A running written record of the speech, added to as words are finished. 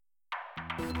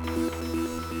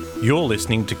You're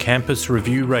listening to Campus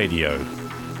Review Radio.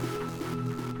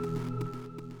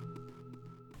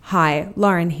 Hi,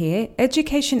 Lauren here,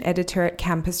 Education Editor at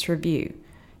Campus Review.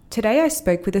 Today I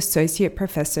spoke with Associate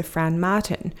Professor Fran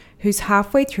Martin, who's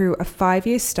halfway through a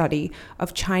 5-year study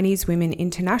of Chinese women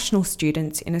international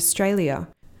students in Australia.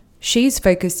 She's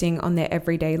focusing on their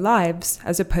everyday lives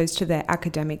as opposed to their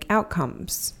academic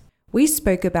outcomes. We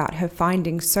spoke about her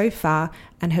findings so far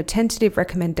and her tentative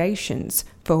recommendations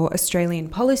for Australian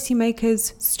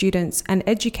policymakers, students and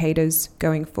educators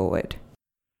going forward.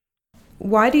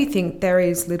 Why do you think there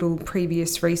is little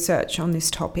previous research on this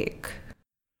topic?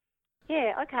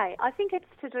 Yeah, okay. I think it's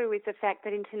to do with the fact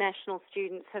that international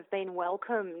students have been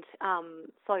welcomed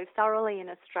so thoroughly in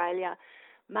Australia,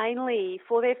 mainly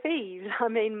for their fees.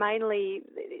 Mainly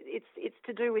it's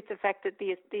to do with the fact that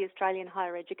the Australian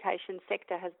higher education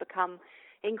sector has become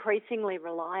increasingly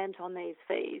reliant on these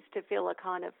fees to fill a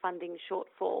kind of funding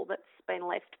shortfall that's been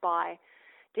left by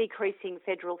decreasing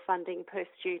federal funding per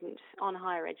student on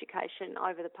higher education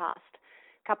over the past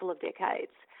couple of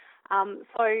decades.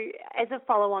 So as a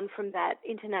follow-on from that,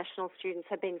 international students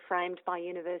have been framed by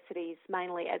universities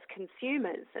mainly as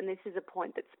consumers, and this is a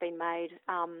point that's been made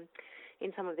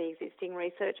in some of the existing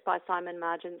research by Simon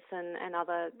Marginson and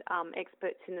other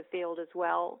experts in the field as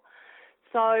well.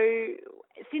 So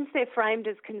since they're framed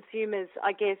as consumers,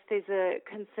 I guess there's a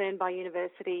concern by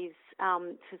universities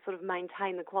to sort of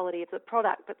maintain the quality of the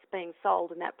product that's being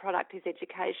sold, and that product is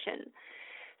education.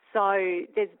 So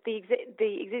there's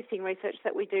the existing research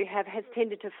that we do have has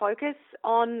tended to focus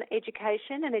on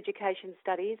education and education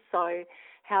studies. So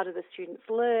how do the students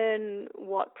learn?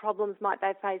 What problems might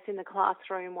they face in the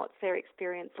classroom? What's their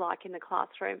experience like in the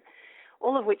classroom?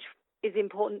 All of which is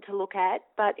important to look at,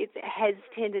 but it has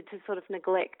tended to sort of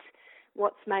neglect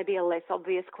what's maybe a less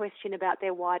obvious question about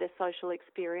their wider social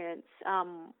experience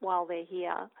while they're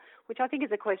here, which I think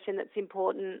is a question that's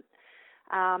important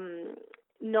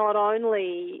not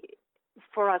only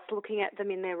for us looking at them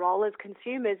in their role as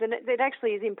consumers, and it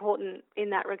actually is important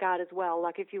in that regard as well.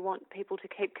 Like if you want people to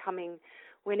keep coming,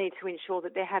 we need to ensure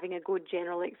that they're having a good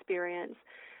general experience.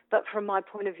 But from my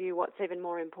point of view, what's even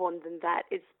more important than that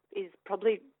is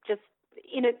probably just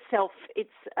in itself, it's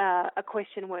a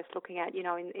question worth looking at, in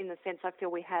the sense I feel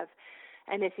we have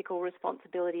an ethical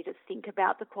responsibility to think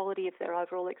about the quality of their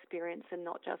overall experience and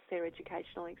not just their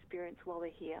educational experience while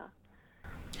they're here.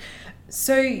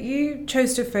 So you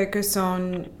chose to focus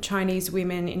on Chinese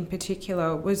women in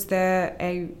particular. Was there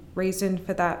a reason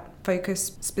for that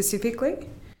focus specifically?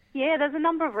 Yeah, there's a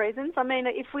number of reasons.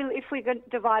 If we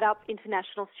divide up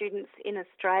international students in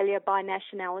Australia by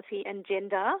nationality and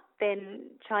gender, then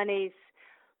Chinese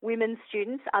women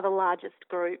students are the largest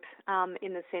group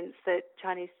in the sense that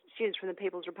Chinese students from the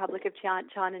People's Republic of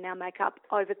China now make up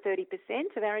over 30%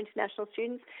 of our international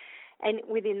students. And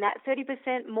within that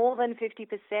 30%, more than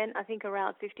 50%, I think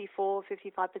around 54,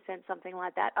 55%, something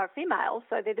like that, are female.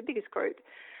 So they're the biggest group.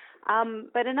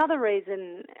 But another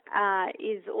reason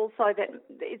is also that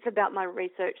it's about my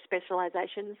research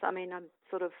specialisations. I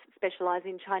sort of specialise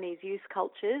in Chinese youth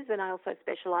cultures, and I also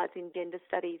specialise in gender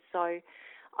studies. So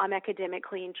I'm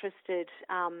academically interested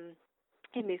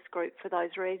in this group for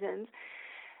those reasons.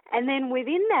 And then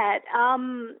within that,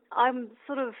 I'm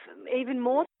sort of even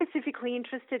more specifically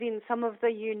interested in some of the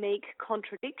unique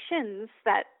contradictions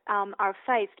that are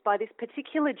faced by this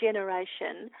particular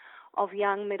generation of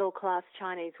young middle-class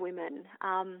Chinese women.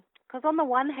 Because on the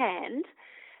one hand,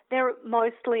 they're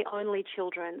mostly only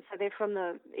children. So they're from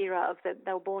the era of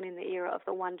they were born in the era of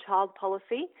the one-child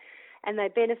policy, and they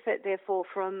benefit, therefore,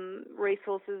 from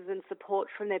resources and support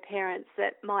from their parents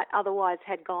that might otherwise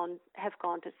have gone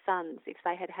to sons if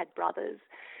they had had brothers.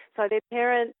 So their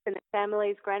parents and their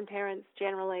families, grandparents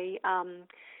generally,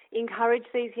 encourage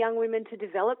these young women to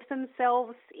develop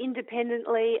themselves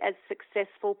independently as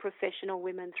successful professional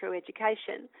women through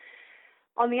education.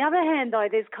 On the other hand, though,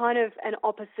 there's kind of an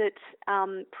opposite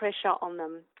pressure on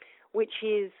them, which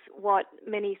is what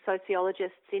many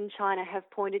sociologists in China have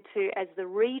pointed to as the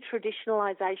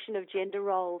re-traditionalisation of gender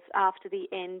roles after the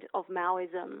end of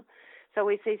Maoism. So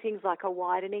we see things like a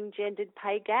widening gendered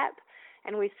pay gap,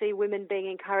 and we see women being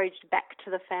encouraged back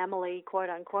to the family, quote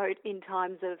unquote, in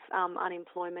times of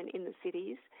unemployment in the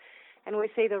cities. And we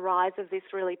see the rise of this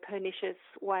really pernicious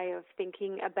way of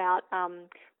thinking about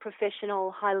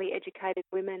professional, highly educated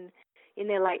women in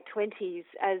their late 20s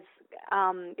as,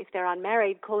 if they're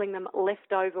unmarried, calling them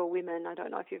leftover women. I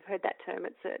don't know if you've heard that term.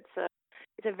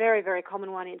 It's a very, very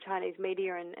common one in Chinese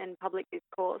media and public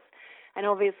discourse. And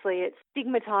obviously it's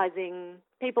stigmatising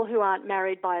people who aren't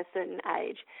married by a certain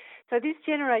age. So this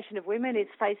generation of women is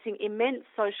facing immense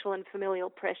social and familial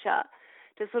pressure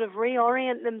to sort of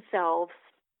reorient themselves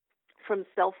from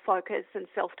self-focus and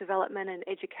self-development and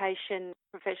education,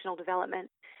 professional development,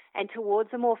 and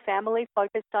towards a more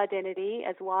family-focused identity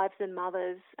as wives and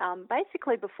mothers,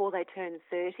 basically before they turn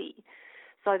 30,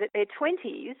 so that their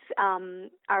 20s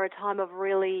are a time of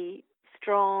really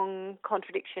strong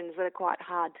contradictions that are quite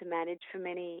hard to manage for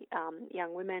many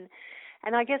young women.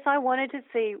 And I guess I wanted to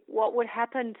see what would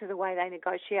happen to the way they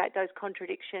negotiate those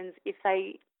contradictions if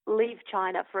they leave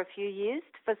China for a few years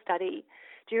for study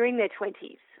during their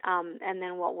 20s, and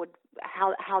then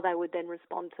how they would then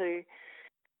respond to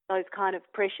those kind of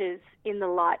pressures in the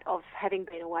light of having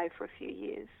been away for a few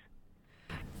years.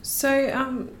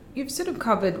 So you've sort of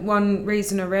covered one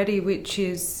reason already, which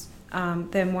is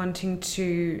them wanting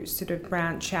to sort of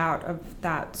branch out of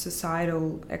that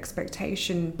societal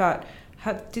expectation. But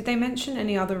did they mention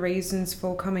any other reasons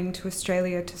for coming to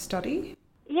Australia to study?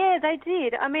 Yeah, they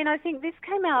did. I mean, I think this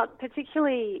came out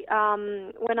particularly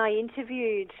when I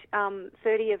interviewed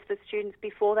 30 of the students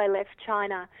before they left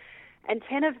China. And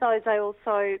 10 of those I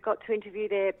also got to interview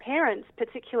their parents,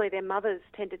 particularly their mothers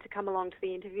tended to come along to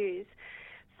the interviews.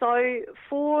 So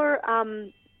for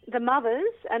the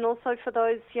mothers and also for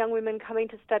those young women coming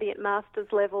to study at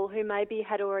master's level who maybe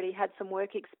had already had some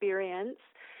work experience,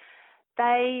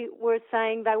 they were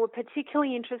saying they were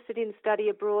particularly interested in study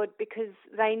abroad because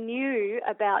they knew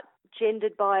about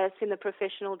gendered bias in the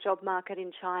professional job market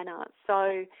in China.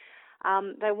 So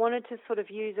they wanted to sort of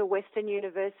use a Western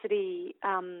university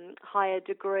higher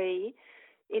degree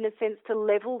in a sense to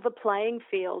level the playing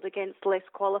field against less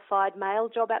qualified male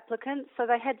job applicants. So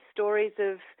they had stories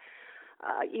of,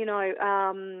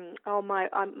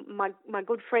 my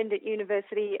good friend at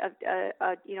university,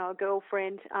 a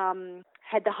girlfriend,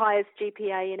 had the highest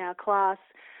GPA in our class,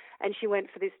 and she went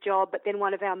for this job, but then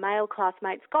one of our male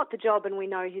classmates got the job and we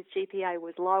know his GPA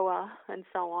was lower, and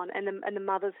so on. And the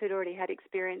mothers who'd already had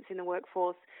experience in the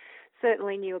workforce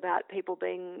certainly knew about people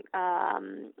being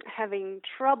having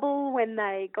trouble when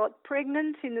they got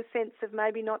pregnant, in the sense of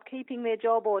maybe not keeping their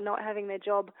job or not having their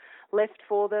job left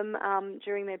for them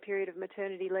during their period of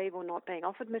maternity leave, or not being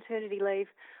offered maternity leave,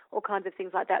 all kinds of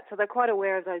things like that. So they're quite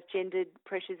aware of those gendered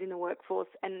pressures in the workforce,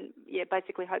 and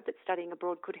basically hope that studying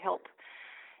abroad could help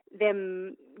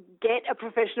them get a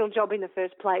professional job in the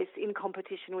first place in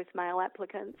competition with male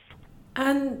applicants.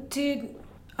 And did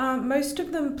most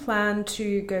of them plan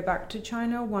to go back to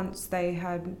China once they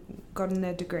had gotten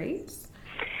their degrees?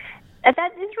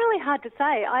 That is really hard to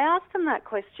say. I asked them that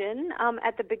question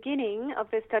at the beginning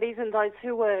of their studies, and those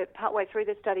who were partway through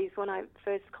their studies when I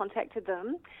first contacted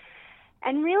them.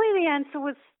 And really the answer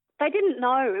was they didn't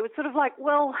know. It was sort of like,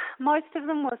 well, most of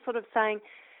them were sort of saying,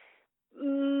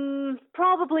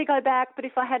 probably go back, but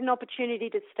if I had an opportunity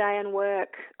to stay and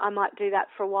work, I might do that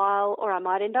for a while, or I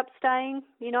might end up staying.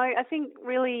 I think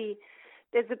really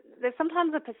there's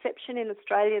sometimes a perception in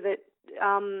Australia that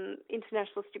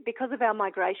international students, because of our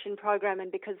migration program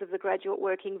and because of the graduate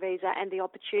working visa and the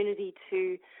opportunity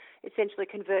to essentially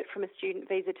convert from a student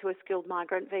visa to a skilled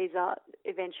migrant visa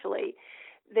eventually,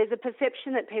 there's a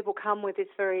perception that people come with this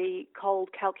very cold,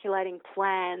 calculating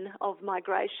plan of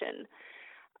migration.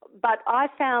 But I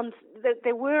found that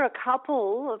there were a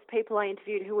couple of people I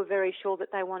interviewed who were very sure that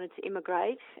they wanted to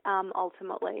immigrate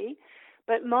ultimately.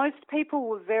 But most people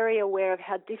were very aware of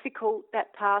how difficult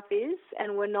that path is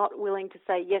and were not willing to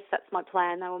say, yes, that's my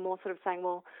plan. They were more sort of saying,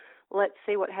 well, let's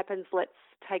see what happens. Let's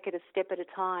take it a step at a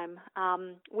time,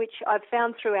 which I've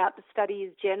found throughout the study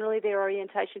is generally their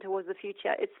orientation towards the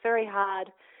future. It's very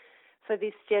hard for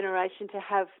this generation to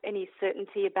have any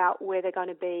certainty about where they're going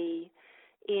to be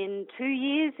in 2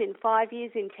 years, in 5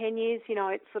 years, in 10 years.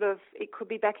 It's sort of, it could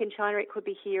be back in China, it could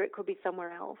be here, it could be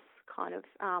somewhere else, kind of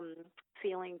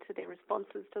feeling to their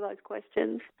responses to those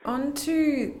questions. On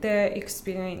to their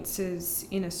experiences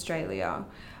in Australia,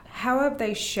 how have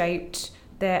they shaped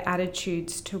their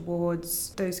attitudes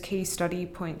towards those key study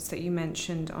points that you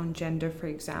mentioned on gender, for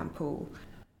example?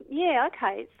 Yeah,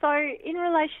 okay. So in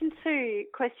relation to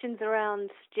questions around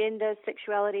gender,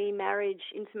 sexuality, marriage,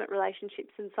 intimate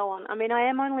relationships and so on, I mean, I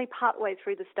am only partway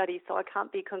through the study, so I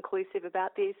can't be conclusive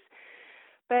about this.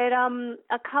 But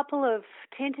a couple of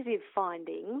tentative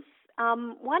findings.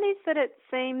 One is that it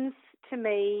seems to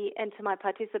me and to my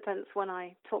participants when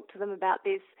I talk to them about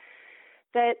this,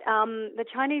 that the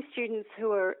Chinese students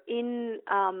who are in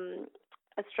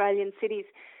Australian cities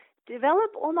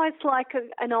develop almost like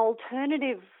an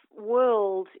alternative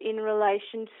world in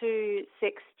relation to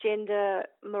sex, gender,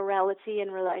 morality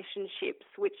and relationships,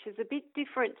 which is a bit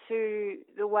different to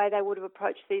the way they would have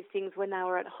approached these things when they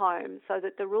were at home, so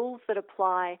that the rules that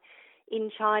apply in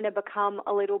China become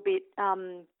a little bit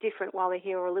different while they're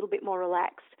here, or a little bit more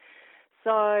relaxed.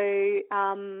 So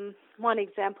one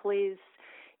example is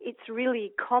it's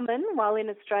really common while in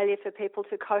Australia for people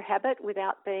to cohabit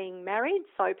without being married,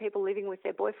 so people living with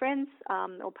their boyfriends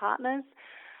or partners,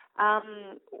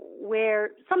 where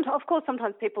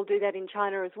sometimes people do that in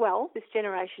China as well. This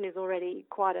generation is already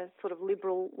quite a sort of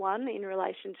liberal one in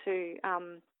relation to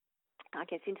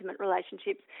intimate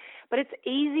relationships. But it's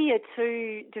easier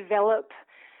to develop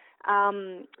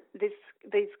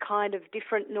these kind of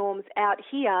different norms out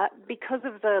here because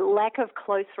of the lack of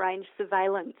close-range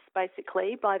surveillance,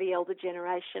 basically, by the elder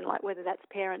generation, like whether that's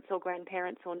parents or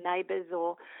grandparents or neighbours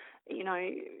or,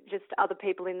 just other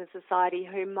people in the society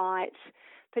who might,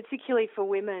 particularly for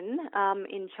women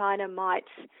in China, might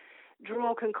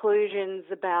draw conclusions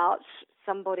about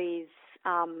somebody's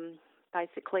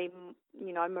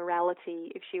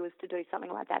morality if she was to do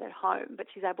something like that at home, but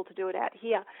she's able to do it out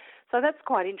here. So that's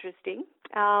quite interesting.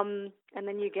 And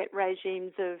then you get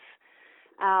regimes of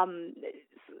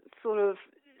sort of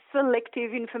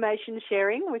selective information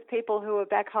sharing with people who are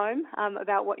back home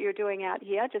about what you're doing out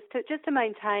here, just to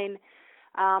maintain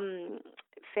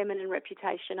feminine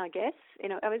reputation, I guess.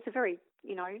 It's a very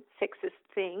sexist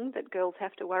thing that girls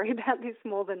have to worry about this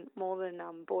more than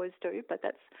boys do, but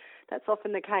that's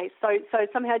often the case. So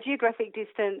somehow geographic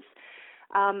distance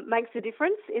makes a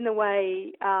difference in the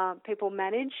way people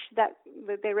manage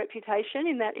their reputation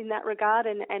in that regard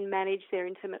and manage their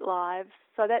intimate lives.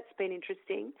 So that's been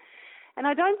interesting. And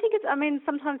I don't think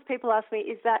sometimes people ask me,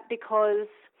 is that because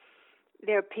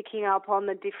they're picking up on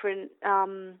the different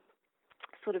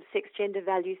sort of sex-gender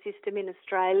value system in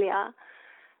Australia?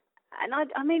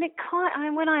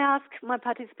 And when I ask my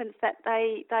participants that,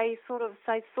 they sort of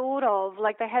say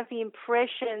like they have the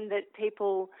impression that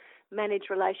people manage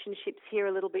relationships here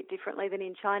a little bit differently than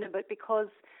in China, but because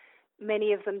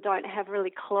many of them don't have really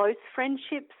close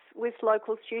friendships with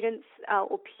local students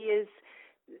or peers,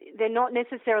 they're not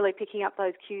necessarily picking up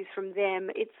those cues from them.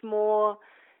 It's more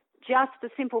just the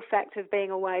simple fact of being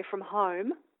away from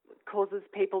home causes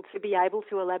people to be able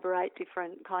to elaborate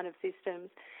different kind of systems.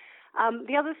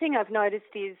 The other thing I've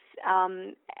noticed is,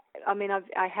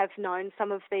 I have known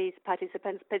some of these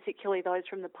participants, particularly those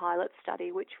from the pilot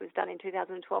study, which was done in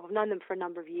 2012. I've known them for a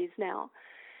number of years now.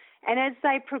 And as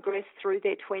they progress through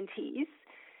their 20s,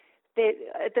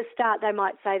 at the start they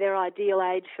might say their ideal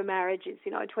age for marriage is,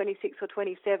 26 or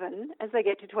 27. As they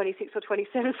get to 26 or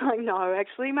 27, it's like, no,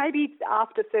 actually, maybe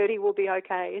after 30 will be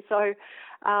okay. So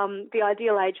the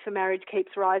ideal age for marriage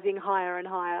keeps rising higher and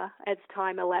higher as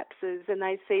time elapses, and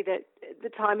they see that the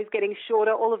time is getting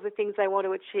shorter, all of the things they want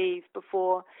to achieve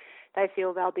before they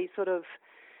feel they'll be sort of,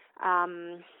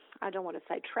 I don't want to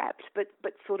say trapped, but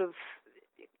sort of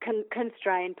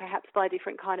constrained perhaps by a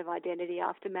different kind of identity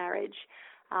after marriage.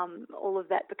 All of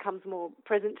that becomes more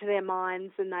present to their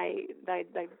minds, and they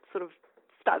sort of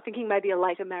start thinking maybe a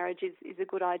later marriage is a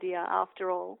good idea after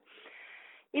all.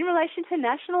 In relation to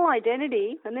national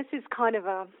identity, and this is kind of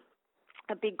a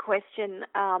big question,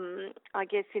 I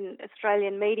guess, in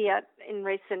Australian media in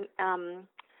recent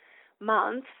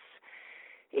months,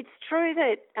 it's true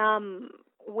that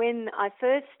when I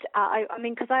first,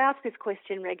 because I ask this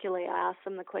question regularly, I ask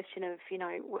them the question of,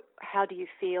 how do you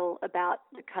feel about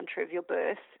the country of your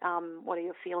birth? What are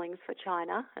your feelings for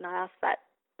China? And I ask that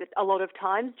a lot of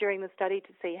times during the study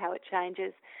to see how it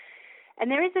changes. And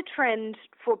there is a trend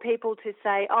for people to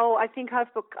say, I think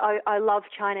I love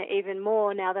China even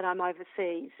more now that I'm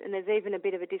overseas. And there's even a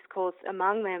bit of a discourse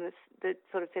among them that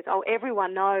sort of says,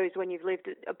 everyone knows when you've lived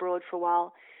abroad for a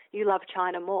while, you love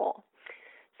China more.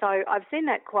 So I've seen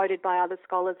that quoted by other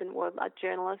scholars and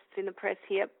journalists in the press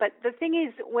here. But the thing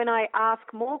is, when I ask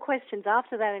more questions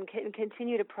after that and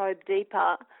continue to probe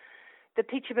deeper, the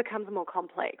picture becomes more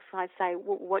complex. I say,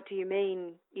 what do you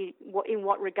mean? In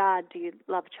what regard do you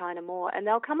love China more? And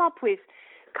they'll come up with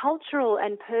cultural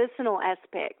and personal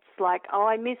aspects like,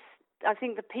 I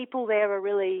think the people there are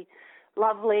really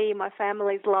lovely, my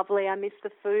family's lovely, I miss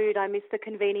the food, I miss the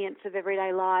convenience of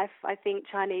everyday life. I think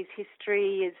Chinese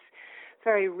history is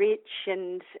very rich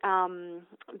and,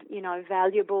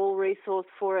 valuable resource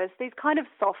for us. These kind of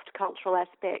soft cultural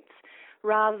aspects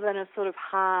rather than a sort of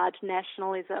hard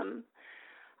nationalism.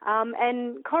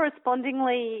 And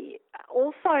correspondingly,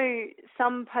 also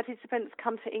some participants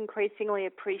come to increasingly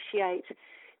appreciate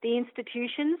the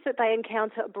institutions that they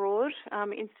encounter abroad,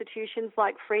 institutions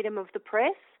like freedom of the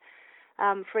press,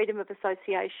 freedom of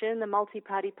association, the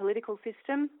multi-party political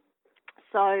system.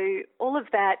 So all of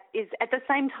that is at the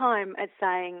same time as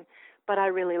saying, but I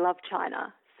really love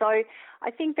China. So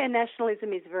I think their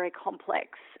nationalism is very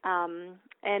complex.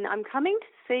 And I'm coming to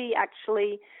see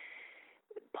actually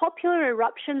popular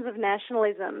eruptions of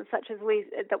nationalism, such as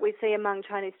that we see among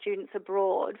Chinese students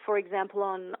abroad, for example,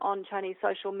 on Chinese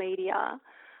social media,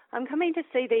 I'm coming to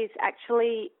see these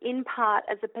actually in part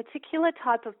as a particular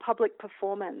type of public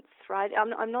performance, right?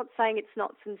 I'm not saying it's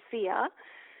not sincere,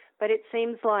 but it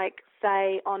seems like,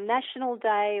 say, on National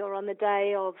Day or on the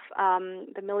day of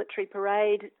the military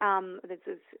parade, this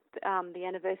is the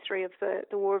anniversary of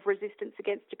the War of Resistance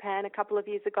against Japan a couple of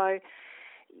years ago,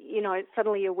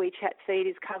 suddenly your WeChat feed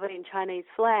is covered in Chinese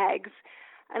flags.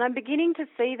 And I'm beginning to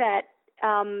see that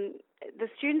the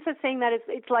students are seeing that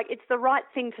it's the right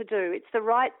thing to do. It's the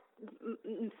right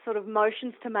sort of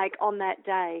motions to make on that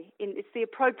day. It's the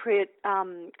appropriate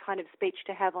kind of speech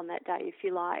to have on that day, if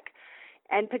you like.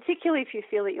 And particularly if you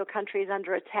feel that your country is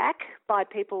under attack by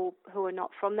people who are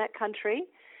not from that country,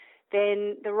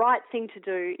 then the right thing to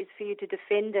do is for you to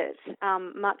defend it,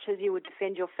 much as you would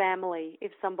defend your family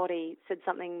if somebody said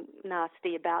something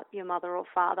nasty about your mother or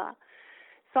father.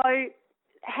 So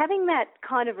having that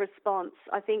kind of response,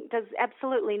 I think, does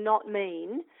absolutely not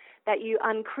mean that you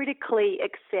uncritically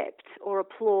accept or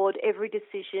applaud every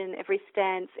decision, every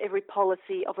stance, every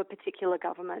policy of a particular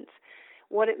government.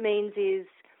 What it means is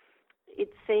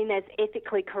it's seen as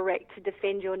ethically correct to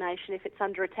defend your nation if it's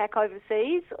under attack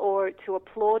overseas, or to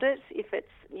applaud it if it's,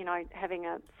 having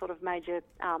a sort of major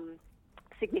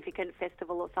significant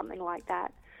festival or something like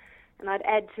that. And I'd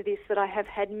add to this that I have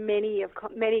had many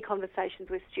conversations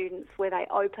with students where they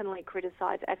openly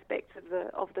criticise aspects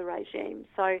of the regime.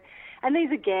 So, and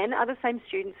these again are the same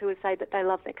students who would say that they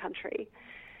love their country.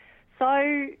 So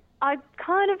I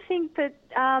kind of think that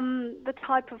the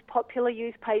type of popular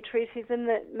youth patriotism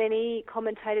that many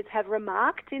commentators have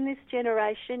remarked in this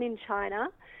generation in China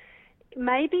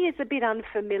maybe is a bit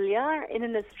unfamiliar in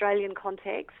an Australian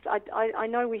context. I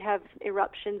know we have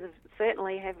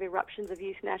certainly have eruptions of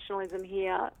youth nationalism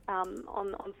here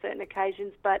on certain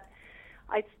occasions, but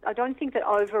I don't think that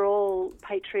overall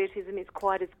patriotism is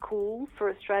quite as cool for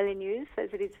Australian youth as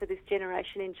it is for this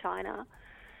generation in China.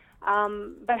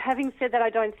 But having said that, I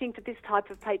don't think that this type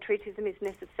of patriotism is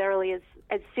necessarily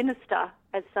as sinister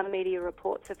as some media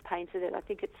reports have painted it. I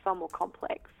think it's far more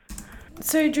complex.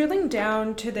 So drilling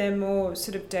down to their more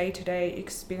sort of day-to-day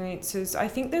experiences, I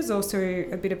think there's also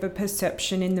a bit of a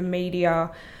perception in the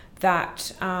media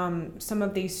that some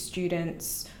of these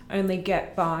students only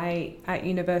get by at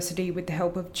university with the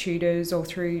help of tutors or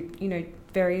through,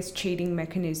 various cheating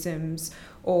mechanisms,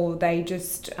 or they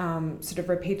just sort of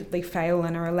repeatedly fail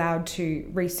and are allowed to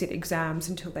resit exams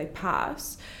until they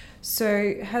pass.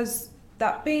 So has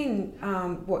that been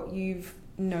what you've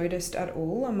noticed at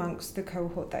all amongst the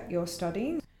cohort that you're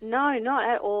studying? No, not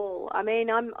at all. I mean,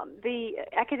 the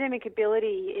academic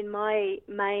ability in my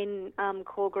main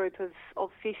core group of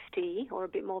 50, or a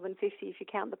bit more than 50 if you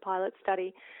count the pilot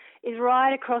study, is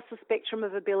right across the spectrum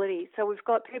of ability. So we've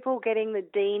got people getting the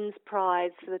Dean's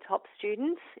Prize for the top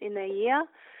students in their year,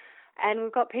 and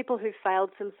we've got people who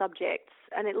failed some subjects.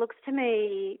 And it looks to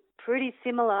me pretty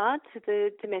similar to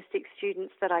the domestic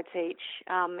students that I teach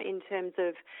in terms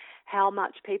of how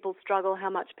much people struggle, how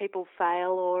much people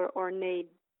fail or need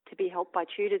to be helped by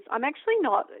tutors. I'm actually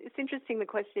not, it's interesting the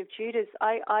question of tutors.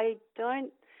 I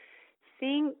don't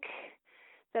think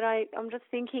that I'm just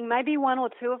thinking maybe one or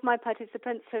two of my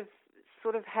participants have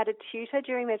sort of had a tutor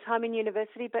during their time in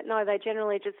university, but no, they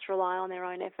generally just rely on their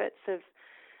own efforts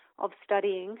of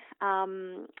studying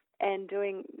and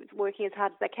working as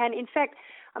hard as they can. In fact,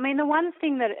 I mean, the one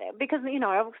thing that, because,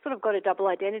 I've sort of got a double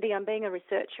identity. I'm being a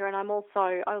researcher and I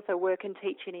also work and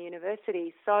teach in a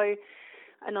university. So,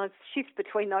 and I shift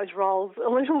between those roles a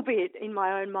little bit in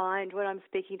my own mind when I'm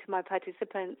speaking to my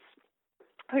participants,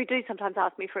 who do sometimes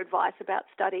ask me for advice about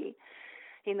study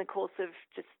in the course of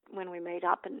just when we meet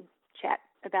up and chat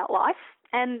about life.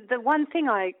 And the one thing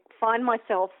I find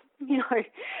myself,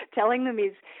 telling them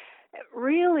is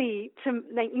really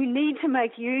you need to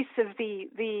make use of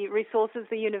the resources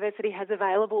the university has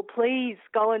available. Please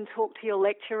go and talk to your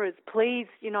lecturers. Please,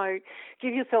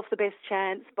 give yourself the best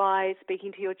chance by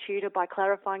speaking to your tutor, by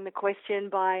clarifying the question,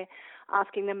 by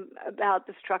asking them about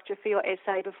the structure for your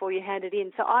essay before you hand it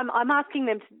in. So I'm asking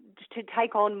them to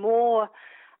take on more,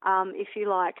 if you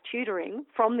like, tutoring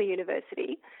from the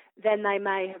university than they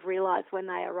may have realised when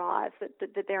they arrive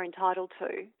that they're entitled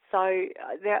to. So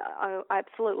I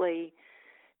absolutely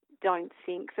don't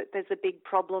think that there's a big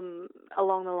problem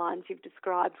along the lines you've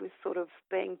described with sort of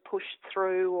being pushed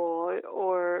through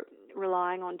or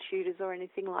relying on tutors or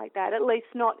anything like that, at least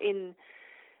not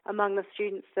among the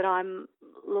students that I'm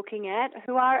looking at,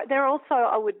 they're also,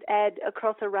 I would add,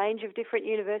 across a range of different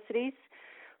universities,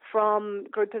 from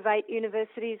group of 8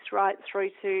 universities right through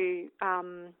to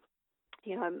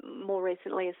more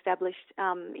recently established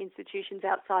institutions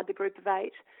outside the Group of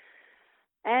Eight.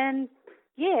 And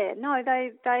they're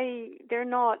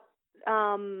not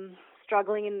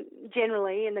struggling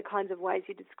generally in the kinds of ways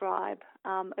you describe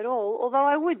at all. Although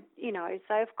I would,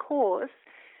 say, of course,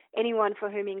 anyone for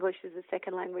whom English is a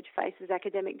second language faces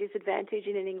academic disadvantage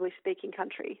in an English-speaking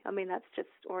country. I mean,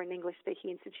 or an English-speaking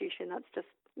institution. That's just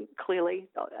clearly,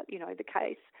 the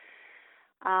case.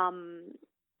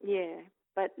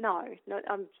 But no,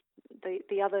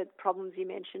 the other problems you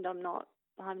mentioned, I'm not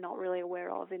really aware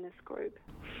of in this group.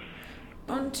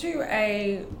 On to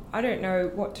I don't know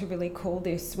what to really call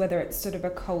this, whether it's sort of a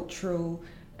cultural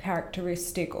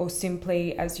characteristic or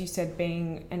simply, as you said,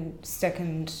 being a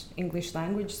second English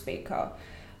language speaker.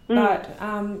 But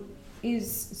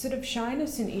is sort of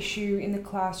shyness an issue in the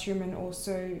classroom and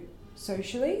also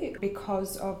socially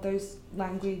because of those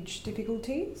language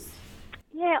difficulties?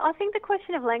 Yeah, I think the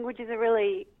question of language is a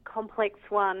really complex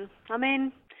one. I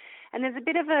mean, and there's a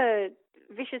bit of a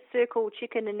vicious circle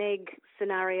chicken and egg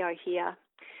scenario here.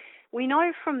 We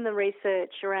know from the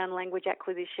research around language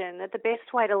acquisition that the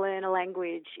best way to learn a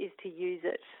language is to use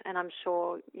it. And I'm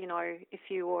sure, if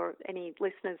you or any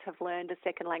listeners have learned a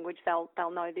second language, they'll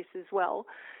know this as well.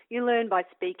 You learn by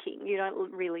speaking. You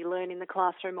don't really learn in the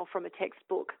classroom or from a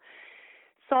textbook.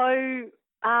 So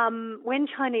when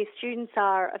Chinese students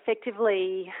are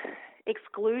effectively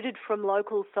excluded from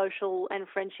local social and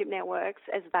friendship networks,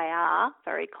 as they are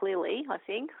very clearly, I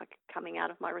think, coming out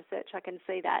of my research, I can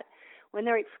see that. When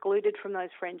they're excluded from those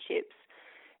friendships,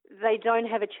 they don't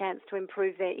have a chance to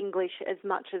improve their English as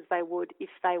much as they would if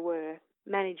they were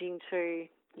managing to,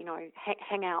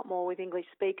 hang out more with English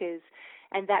speakers,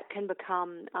 and that can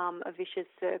become a vicious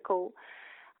circle.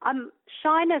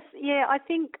 Shyness, yeah, I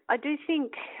do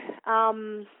think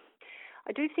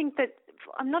that,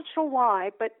 I'm not sure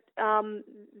why, but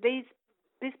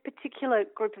this particular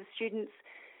group of students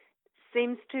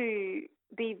seems to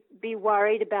be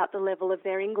worried about the level of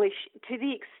their English to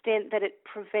the extent that it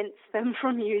prevents them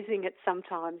from using it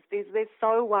sometimes. They're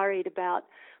so worried about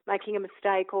making a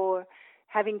mistake or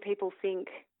having people think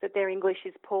that their English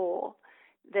is poor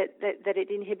that it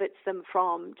inhibits them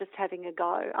from just having a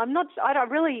go. I'm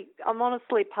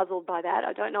honestly puzzled by that.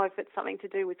 I don't know if it's something to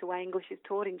do with the way English is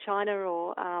taught in China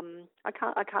or I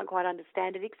can't quite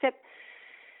understand it, except,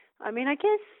 I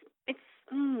guess it's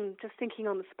just thinking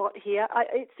on the spot here.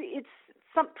 It's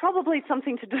probably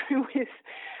something to do with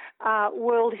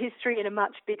world history in a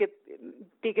much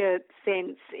bigger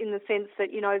sense, in the sense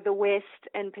that, the West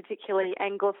and particularly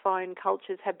Anglophone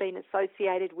cultures have been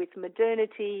associated with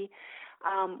modernity,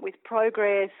 with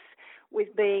progress,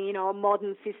 with being, a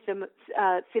modern citizen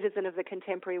of the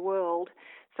contemporary world.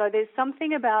 So there's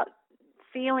something about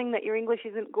feeling that your English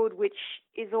isn't good, which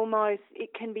is almost,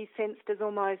 it can be sensed as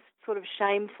almost sort of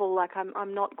shameful, like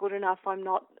I'm not good enough, I'm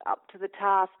not up to the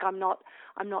task, I'm not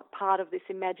part of this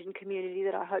imagined community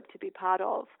that I hope to be part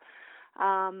of.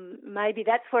 Maybe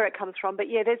that's where it comes from. But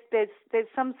yeah, there's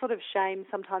some sort of shame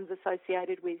sometimes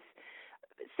associated with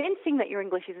sensing that your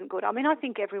English isn't good. I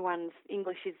think everyone's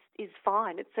English is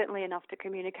fine. It's certainly enough to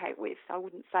communicate with. I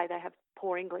wouldn't say they have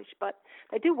poor English, but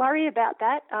they do worry about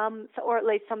that, or at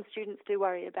least some students do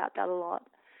worry about that a lot.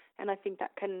 And I think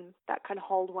that can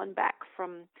hold one back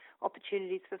from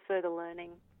opportunities for further learning.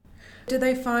 Do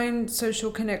they find social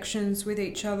connections with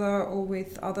each other or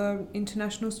with other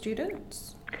international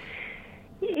students?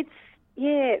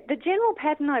 The general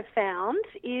pattern I've found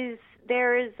is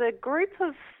there is a group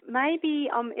of, maybe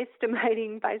I'm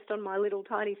estimating based on my little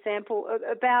tiny sample,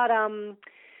 about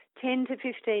 10 to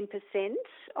 15%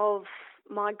 of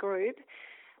my group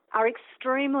are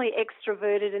extremely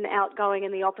extroverted and outgoing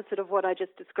and the opposite of what I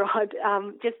just described,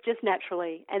 just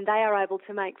naturally. And they are able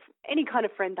to make any kind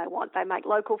of friend they want. They make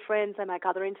local friends, they make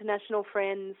other international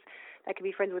friends, they can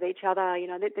be friends with each other.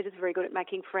 They're just very good at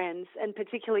making friends, and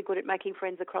particularly good at making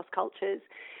friends across cultures.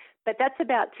 But that's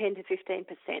about 10 to 15%,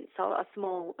 so a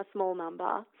small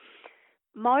number.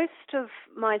 Most of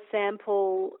my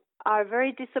sample are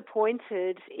very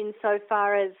disappointed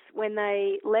insofar as when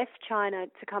they left China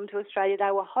to come to Australia,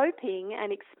 they were hoping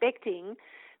and expecting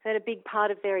that a big part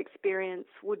of their experience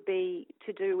would be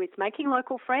to do with making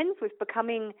local friends, with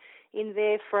becoming, in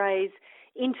their phrase,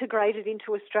 integrated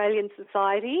into Australian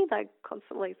society. They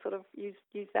constantly sort of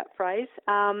use that phrase.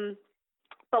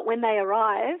 But when they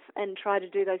arrive and try to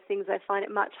do those things, they find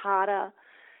it much harder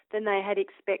than they had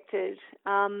expected.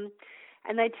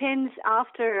 And they tend,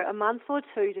 after a month or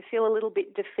two, to feel a little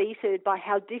bit defeated by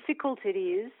how difficult it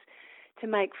is to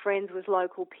make friends with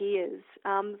local peers.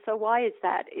 So why is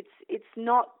that? It's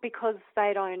not because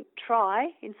they don't try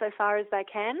insofar as they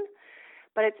can,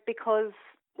 but it's because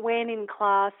when in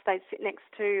class they sit next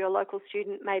to a local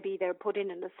student, maybe they're put in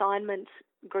an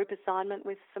group assignment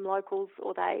with some locals,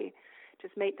 or they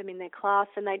just meet them in their class,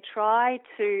 and they try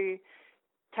to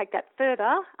take that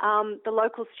further. The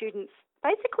local students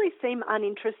basically seem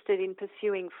uninterested in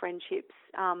pursuing friendships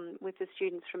with the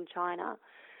students from China.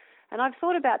 And I've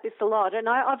thought about this a lot, and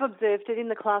I've observed it in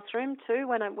the classroom too.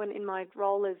 When in my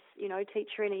role as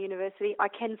teacher in a university, I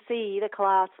can see the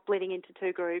class splitting into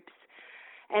two groups,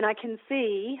 and I can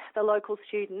see the local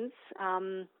students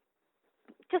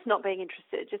just not being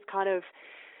interested, just kind of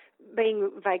being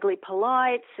vaguely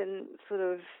polite and sort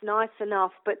of nice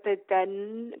enough, but they're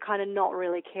kind of not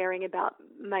really caring about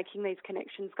making these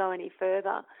connections go any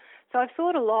further. So I've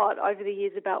thought a lot over the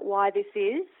years about why this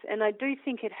is, and I do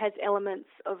think it has elements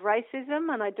of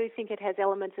racism, and I do think it has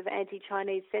elements of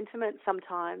anti-Chinese sentiment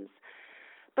sometimes.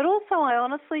 But also I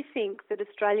honestly think that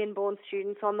Australian-born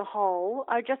students on the whole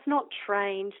are just not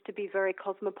trained to be very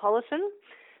cosmopolitan.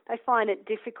 They find it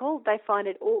difficult. They find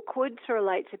it awkward to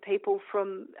relate to people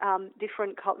from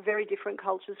very different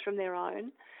cultures from their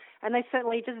own. And they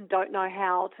certainly just don't know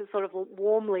how to sort of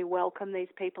warmly welcome these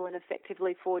people and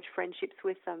effectively forge friendships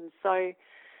with them. So,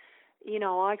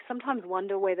 I sometimes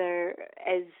wonder whether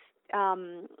as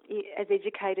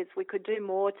educators we could do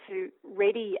more to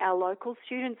ready our local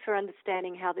students for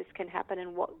understanding how this can happen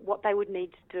and what they would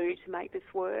need to do to make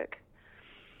this work.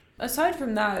 Aside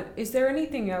from that, is there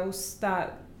anything else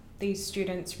that these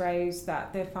students raise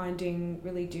that they're finding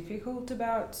really difficult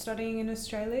about studying in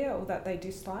Australia or that they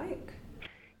dislike?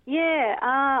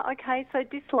 Yeah, okay, so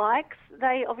dislikes.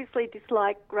 They obviously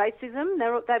dislike racism.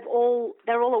 They're all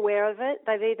aware of it.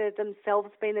 They've either themselves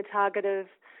been the target of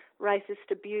racist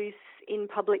abuse in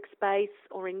public space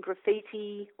or in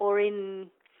graffiti or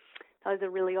those are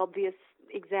really obvious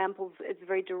examples. It's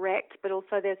very direct, but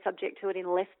also they're subject to it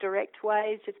in less direct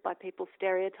ways, just by people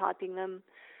stereotyping them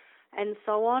and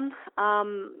so on.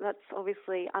 That's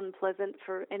obviously unpleasant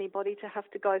for anybody to have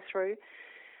to go through.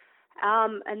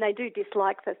 And they do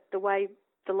dislike the way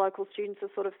the local students are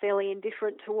sort of fairly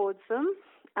indifferent towards them.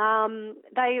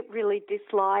 They really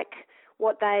dislike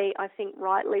what they, I think,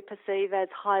 rightly perceive as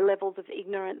high levels of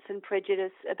ignorance and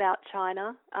prejudice about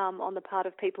China on the part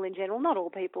of people in general. Not all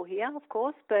people here, of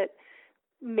course, but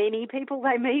many people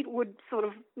they meet would sort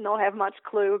of not have much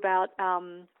clue about,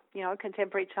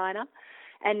 contemporary China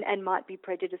and might be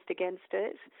prejudiced against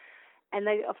it. And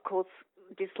they, of course,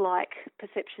 dislike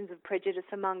perceptions of prejudice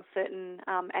among certain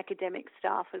academic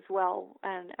staff as well,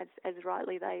 and as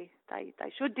rightly they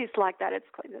should dislike that. It's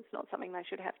not something they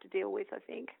should have to deal with, I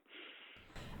think.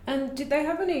 And did they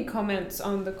have any comments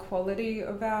on the quality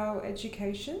of our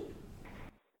education?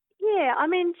 Yeah, I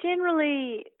mean,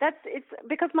 generally, it's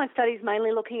because my study is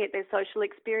mainly looking at their social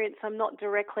experience. I'm not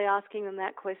directly asking them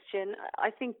that question.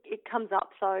 I think it comes up,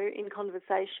 though, in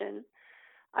conversation.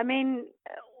 I mean,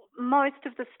 most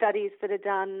of the studies that are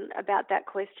done about that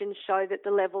question show that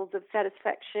the levels of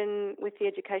satisfaction with the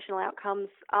educational outcomes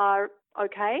are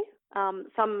okay.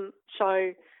 Some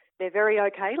show they're very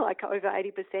okay, like over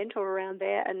 80% or around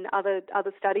there, and other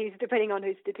studies, depending on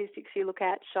whose statistics you look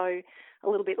at, show a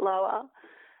little bit lower.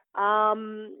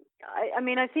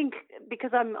 I think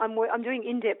because I'm doing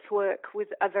in-depth work with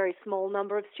a very small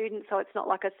number of students, so it's not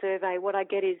like a survey. What I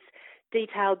get is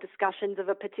detailed discussions of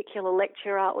a particular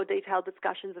lecturer or detailed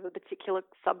discussions of a particular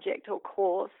subject or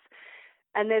course.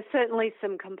 And there's certainly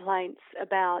some complaints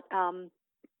about,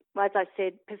 as I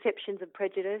said, perceptions of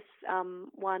prejudice.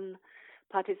 One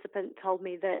participant told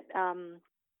me that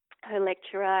her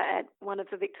lecturer at one of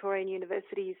the Victorian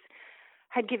universities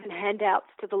had given handouts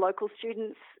to the local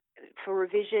students for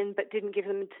revision but didn't give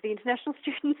them to the international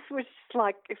students, which is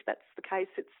like, if that's the case,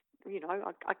 it's,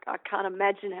 I can't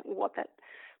imagine what that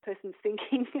person's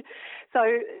thinking.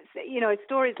 So,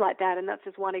 stories like that, and that's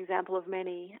just one example of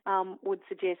many, would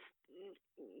suggest,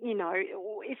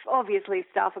 if obviously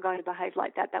staff are going to behave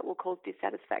like that, that will cause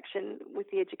dissatisfaction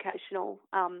with the educational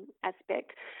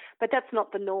aspect. But that's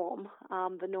not the norm.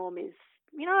 The norm is,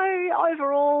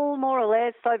 overall, more or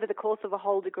less, over the course of a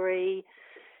whole degree,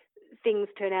 things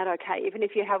turn out okay. Even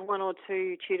if you have one or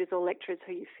two tutors or lecturers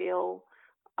who you feel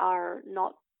are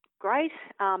not great,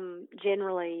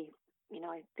 generally,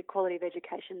 the quality of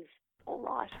education's all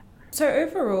right. So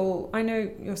overall, I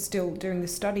know you're still doing the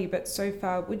study, but so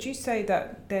far, would you say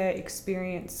that their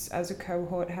experience as a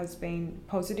cohort has been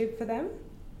positive for them?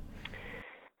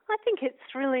 I think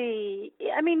it's really,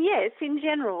 yes, in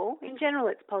general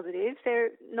it's positive. They're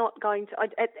not going to,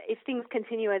 if things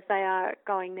continue as they are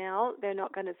going now, they're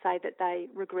not going to say that they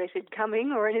regretted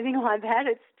coming or anything like that.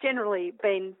 It's generally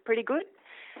been pretty good.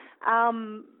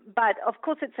 But of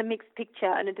course it's a mixed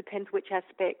picture, and it depends which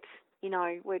aspect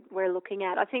we're looking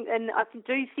at. I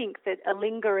do think that a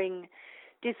lingering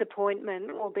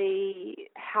disappointment will be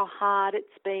how hard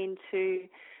it's been to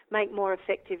make more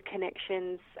effective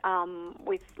connections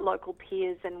with local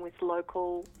peers and with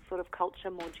local sort of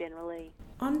culture more generally.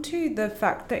 On to the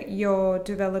fact that you're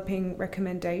developing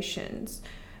recommendations.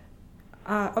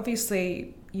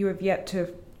 Obviously, you have yet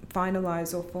to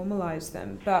finalise or formalise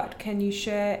them, but can you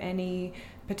share any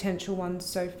potential ones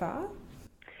so far?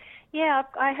 Yeah,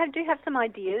 I do have some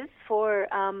ideas for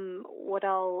what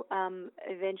I'll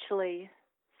eventually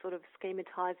sort of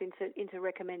schematise into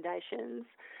recommendations.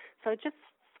 So just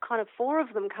kind of 4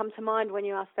 of them come to mind when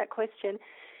you ask that question.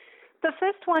 The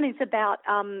first one is about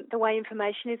the way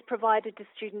information is provided to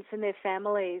students and their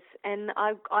families, and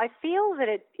I feel that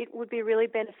it would be really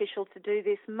beneficial to do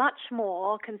this much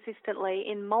more consistently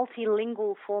in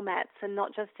multilingual formats and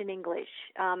not just in English.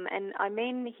 And I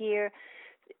mean here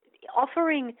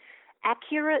offering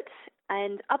accurate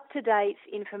and up-to-date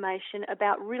information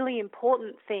about really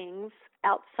important things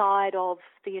outside of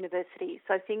the university.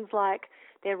 So things like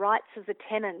their rights as a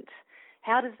tenant.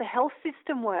 How does the health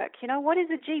system work? What is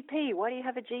a GP? Why do you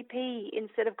have a GP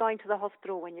instead of going to the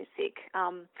hospital when you're sick?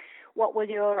 What will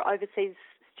your overseas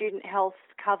student health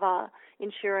cover,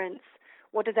 insurance?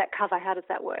 What does that cover? How does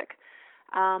that work?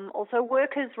 Also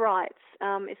workers' rights,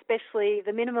 especially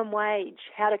the minimum wage,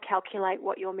 how to calculate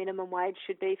what your minimum wage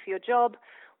should be for your job.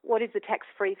 What is the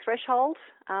tax-free threshold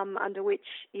under which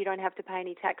you don't have to pay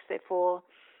any tax, therefore,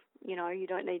 you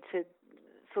don't need to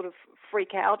sort of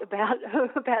freak out about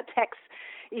about tax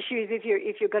issues if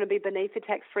you're going to be beneath the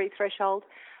tax-free threshold.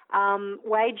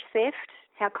 Wage theft,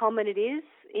 how common it is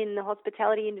in the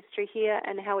hospitality industry here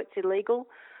and how it's illegal.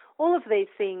 All of these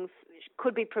things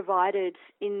could be provided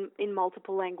in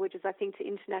multiple languages, I think, to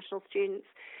international students,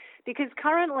 because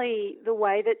currently the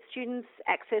way that students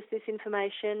access this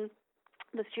information,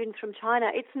 the students from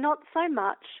China, it's not so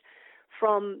much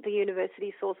from the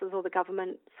university sources or the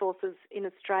government sources in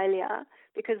Australia,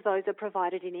 because those are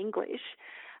provided in English.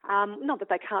 Not that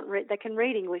they can't read, they can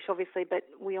read English obviously, but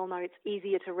we all know it's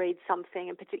easier to read something,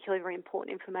 and particularly very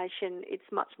important information, it's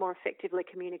much more effectively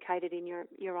communicated in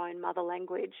your own mother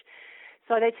language.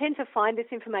 So they tend to find this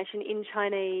information in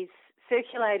Chinese,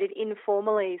 circulated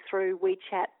informally through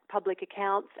WeChat public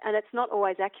accounts, and it's not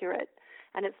always accurate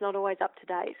and it's not always up to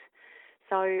date.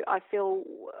 So I feel,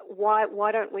 why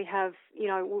don't we have,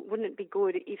 wouldn't it be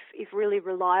good if really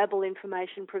reliable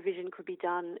information provision could be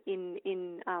done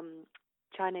in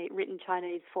Chinese, written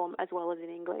Chinese form as well as in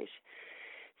English?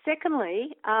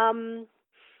 Secondly, I've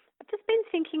just been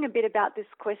thinking a bit about this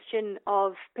question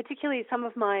of particularly some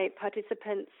of my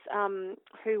participants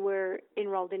who were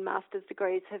enrolled in master's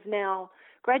degrees have now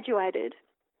graduated.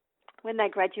 When they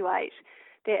graduate,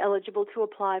 they're eligible to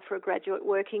apply for a graduate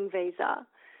working visa.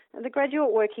 And the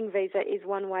graduate working visa is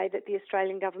one way that the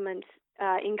Australian government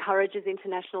encourages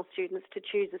international students to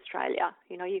choose Australia.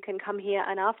 You can come here,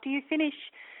 and after you finish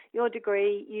your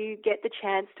degree, you get the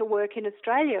chance to work in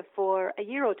Australia for a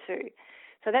year or two.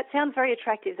 So that sounds very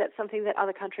attractive. That's something that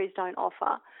other countries don't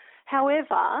offer.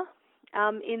 However,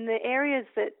 in the areas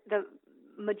that the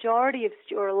majority of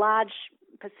or a large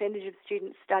percentage of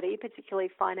students study, particularly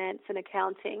finance and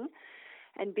accounting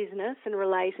and business and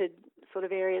related sort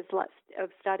of areas of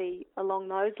study along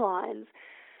those lines,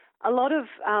 a lot of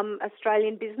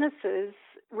Australian businesses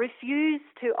refuse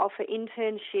to offer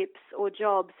internships or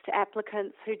jobs to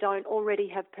applicants who don't already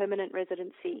have permanent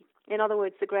residency. In other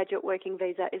words, the graduate working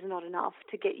visa is not enough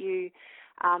to get you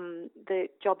the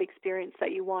job experience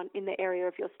that you want in the area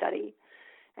of your study.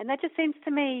 And that just seems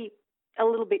to me a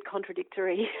little bit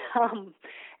contradictory.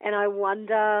 And I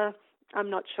wonder, I'm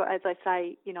not sure, as I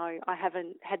say, I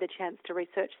haven't had the chance to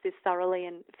research this thoroughly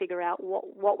and figure out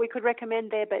what we could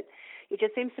recommend there, but it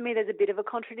just seems to me there's a bit of a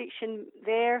contradiction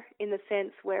there in the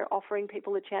sense we're offering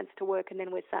people a chance to work and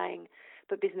then we're saying,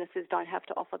 but businesses don't have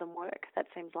to offer them work. That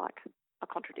seems like a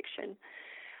contradiction.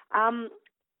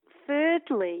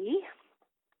 Thirdly,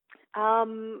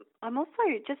 I'm also,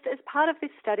 just as part of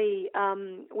this study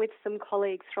with some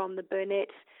colleagues from the Burnett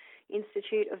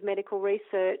Institute of Medical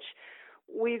Research,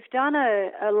 we've done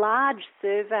a large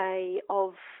survey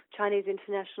of Chinese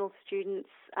international students'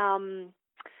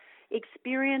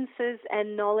 experiences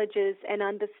and knowledges and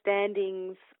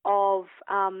understandings of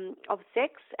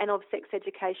sex and of sex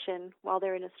education while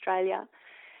they're in Australia.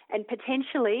 And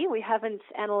potentially, we haven't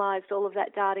analysed all of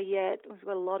that data yet. We've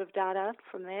got a lot of data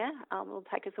from there. It'll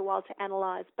take us a while to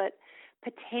analyse, but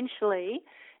potentially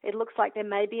it looks like there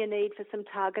may be a need for some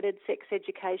targeted sex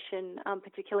education,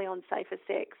 particularly on safer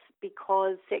sex,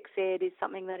 because sex ed is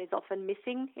something that is often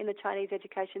missing in the Chinese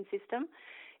education system.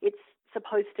 It's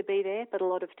supposed to be there, but a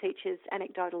lot of teachers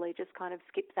anecdotally just kind of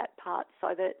skip that part,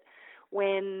 so that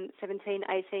when 17,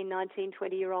 18, 19,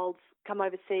 20-year-olds come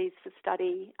overseas for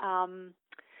study,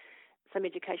 some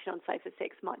education on safer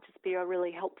sex might just be a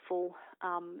really helpful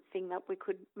thing that we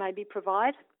could maybe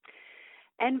provide.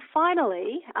 And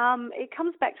finally, it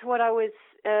comes back to what I was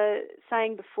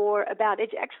saying before about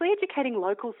actually educating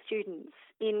local students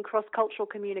in cross-cultural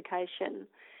communication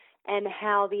and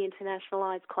how the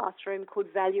internationalised classroom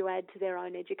could value add to their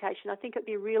own education. I think it'd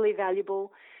be really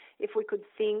valuable if we could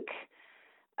think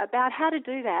about how to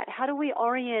do that. How do we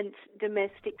orient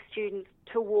domestic students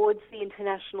towards the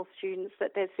international students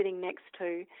that they're sitting next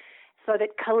to, so that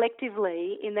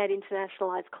collectively in that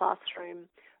internationalised classroom,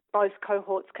 both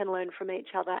cohorts can learn from each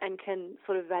other and can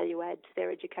sort of value add to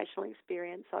their educational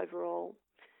experience overall.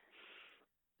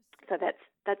 So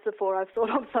that's the four I've thought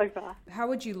of so far. How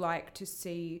would you like to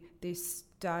see this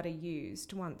data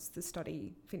used once the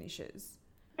study finishes?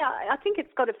 Yeah, I think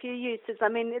it's got a few uses. I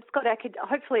mean,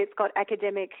 hopefully it's got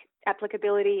academic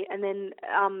applicability, and then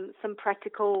some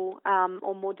practical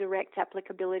or more direct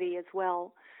applicability as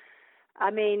well.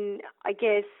 I mean, I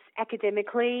guess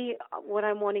academically, what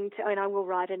I'm wanting to, and I will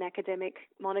write an academic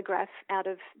monograph out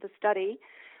of the study,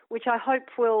 which I hope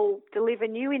will deliver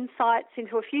new insights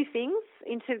into a few things,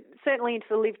 certainly into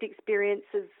the lived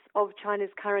experiences of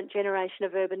China's current generation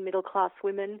of urban middle-class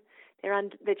women,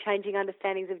 their changing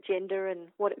understandings of gender and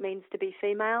what it means to be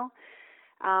female.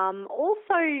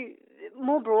 Also,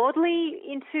 more broadly,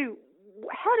 into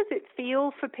how does it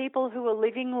feel for people who are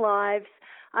living lives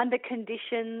under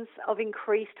conditions of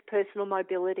increased personal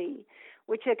mobility,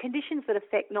 which are conditions that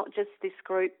affect not just this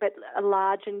group, but a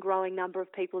large and growing number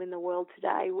of people in the world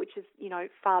today, which is,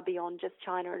 far beyond just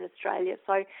China and Australia.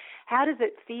 So how does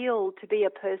it feel to be a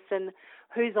person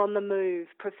who's on the move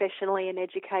professionally and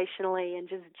educationally and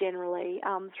just generally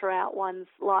throughout one's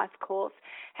life course?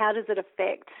 How does it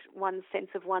affect one's sense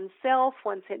of oneself,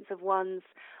 one's sense of one's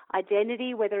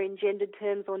identity, whether in gendered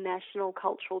terms or national,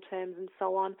 cultural terms and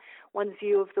so on, one's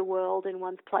view of the world and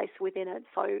one's place within it?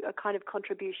 So a kind of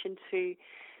contribution to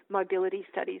mobility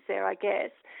studies there, I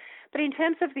guess. But in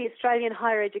terms of the Australian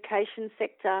higher education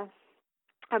sector,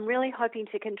 I'm really hoping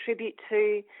to contribute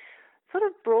to sort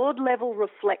of broad-level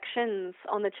reflections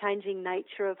on the changing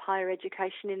nature of higher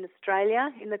education in Australia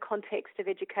in the context of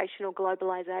educational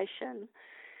globalisation,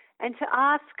 and to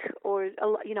ask, or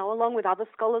along with other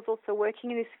scholars also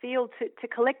working in this field, to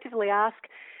collectively ask,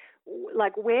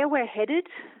 like, where we're headed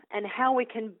and how we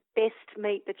can best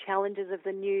meet the challenges of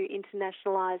the new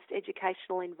internationalised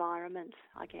educational environment,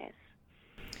 I guess.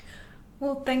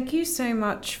 Well, thank you so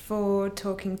much for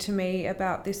talking to me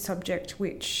about this subject,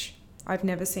 which I've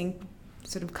never seen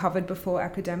sort of covered before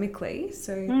academically.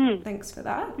 So thanks for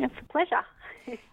that. It's a pleasure.